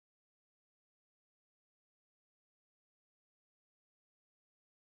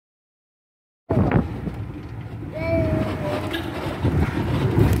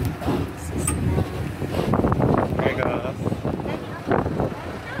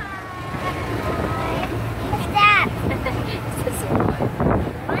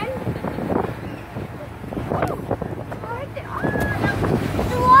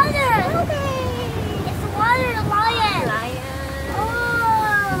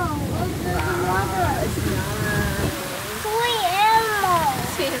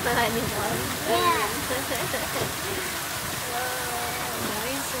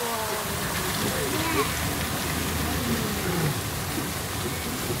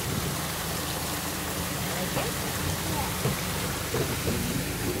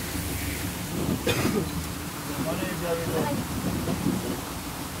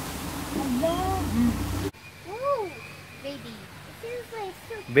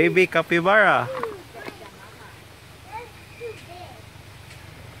Baby capybara.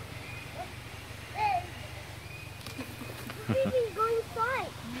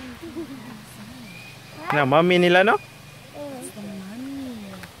 Nah, mami nila no?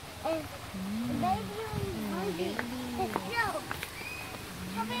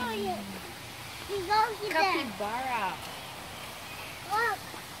 Capybara. Look,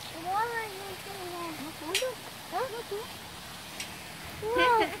 what are you doing?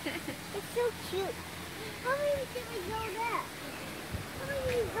 Wow, it's so cute. How many can we go there? How many can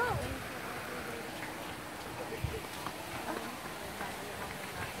we go?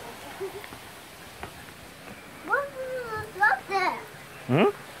 What is up there? Hmm?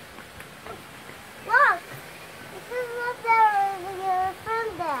 Look, it's up there with your friend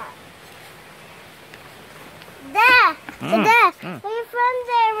there. There, there. There's your friend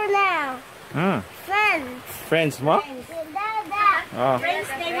there now. Friends. Friends mo? There. Oh. Friends,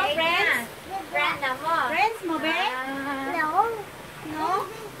 name mo friends? Friends mo, be? No. No?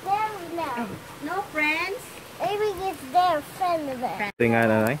 There now. No friends? Maybe it's their friend there. Tingnan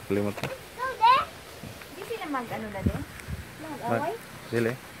na nay, kalimot ko. Go there. Di sila mag-ano na din? Mag-away.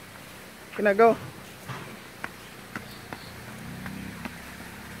 Dili. Kina go.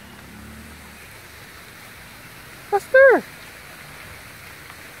 Faster.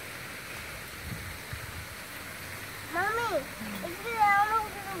 Mommy, it's down over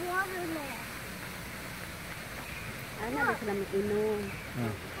the water now. Ano ba sila mag-inom?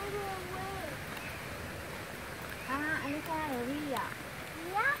 Ano ka? Ria?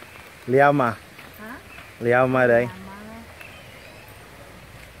 Yeah. Liama. Ha? Liama day.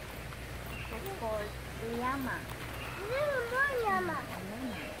 Of course. Riyama. Never more Yama.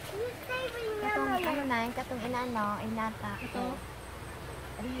 You stay with Yama. Ano na yun? Katong inano, inata. Ito.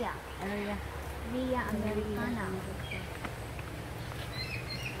 Ria. Ria. Ria Americana.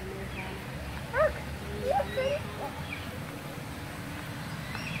 Look, you see?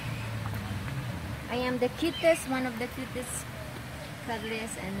 I am the cutest, one of the cutest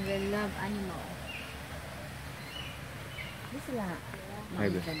cuddliest and will love animal. This is la.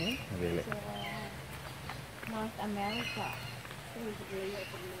 Maybe. Dili? Dili. North America.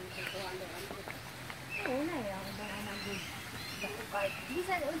 Una yung anak good.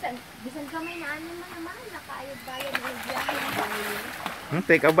 Bisan kamay na ano naman nakayod-bayad ng biyahe.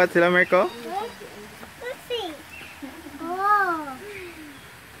 Take a bath sila, Mirko? Let's see. Oh.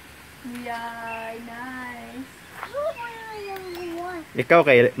 Yay, nice. Ikaw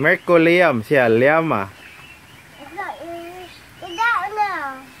kay Mirko Liam, siya Liama. Is that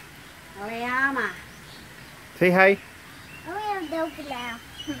now? Riyama. Say hi. Oh, we have dope now.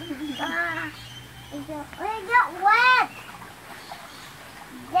 We got wet.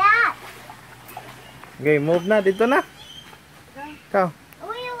 That. Okay, move na dito na. Ikaw.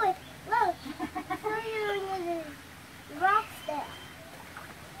 Wait. Look. Show you the rocks there.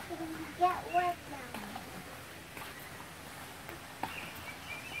 Get wet now.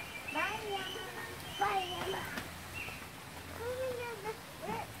 Bye, Yama. Bye, Yama. Oh, we got the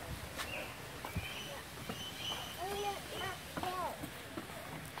wet. Oh, yeah, let's go.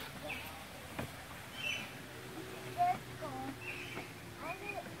 Let's go.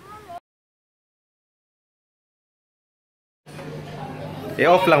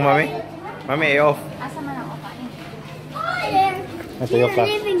 I-off lang, mami. Mami, i-off. Asa man ang okain? Ito yung ka.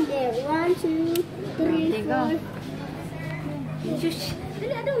 Living there. 1, 2, 3, 4. Shush. Dali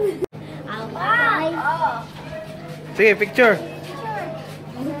adong. Sige, picture.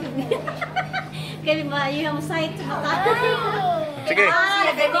 Kaya ba yung site sa mata? Sige.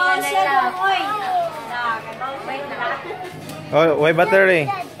 Siya lang, oy. Oh, why battery?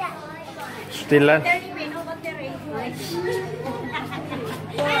 Still lang.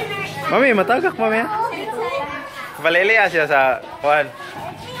 Mami, matagak, mami. Valiliya siya sa kuhan.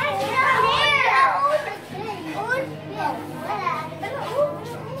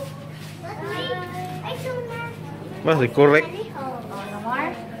 Mas, correct.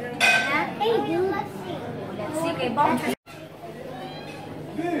 Sige, bounce.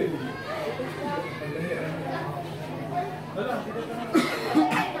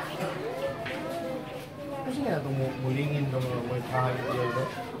 Kasi nga itong mulingin ng mga may kahay dito.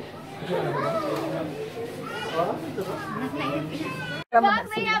 But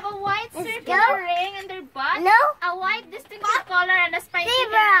they have a white circular ring in their butt, No? a white distinctive color, and a spiky hair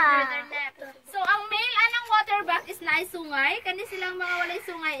under their neck. So, ang male anang waterbuck is naisungay. Kani silang mga walay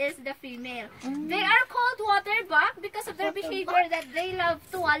sungay is the female. They are called waterbuck because of their behavior that they love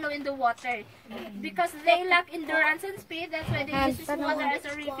to wallow in the water. Because they lack endurance and speed, that's why they use this water as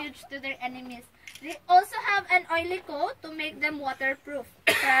a refuge to their enemies. They also have an oily coat to make them waterproof.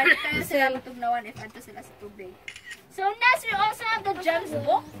 Kaya di kayo sila matugnawan if anto sila sa tubig. So next, we also have the Gems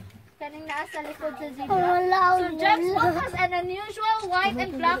book. Kaning nasa likod sa zebra. So Gems book has an unusual white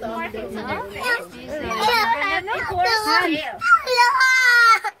and black markings on their face. They also have a coarse tail.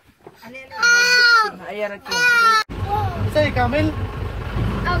 Say, Camel.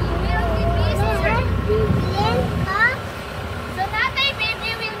 Wildebeest, sir. So natay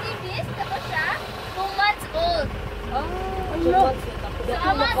baby wildebeest, ito siya, 2 months old. So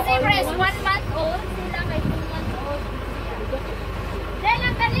ang mga zebra is 1 month old, sila kay 2 months old. Then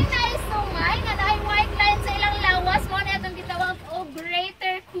ang kanina is sungay, nga na ay white line sa ilang lawas, mo na itong gitawag o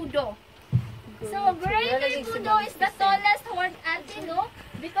greater kudo. So greater kudo is the tallest horned antelope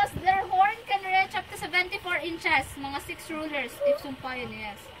because their horn can reach up to 74 inches, mga 6 rulers, if sumpayan,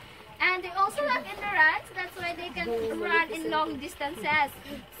 yes. And they also have endurance, that's why they can run in long distances.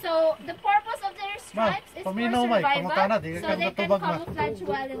 So the purpose of their stripes is for survival, so they can camouflage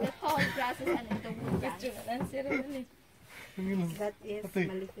well in the tall grasses and in the wood. That is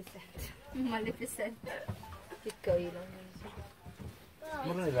Maleficent. Maleficent. Ikaw yun.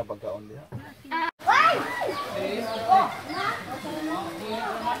 Muna nila pagkaon diha.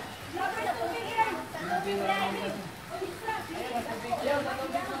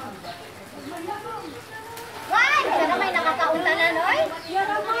 Why? Sana may nakakaunta na, Noy?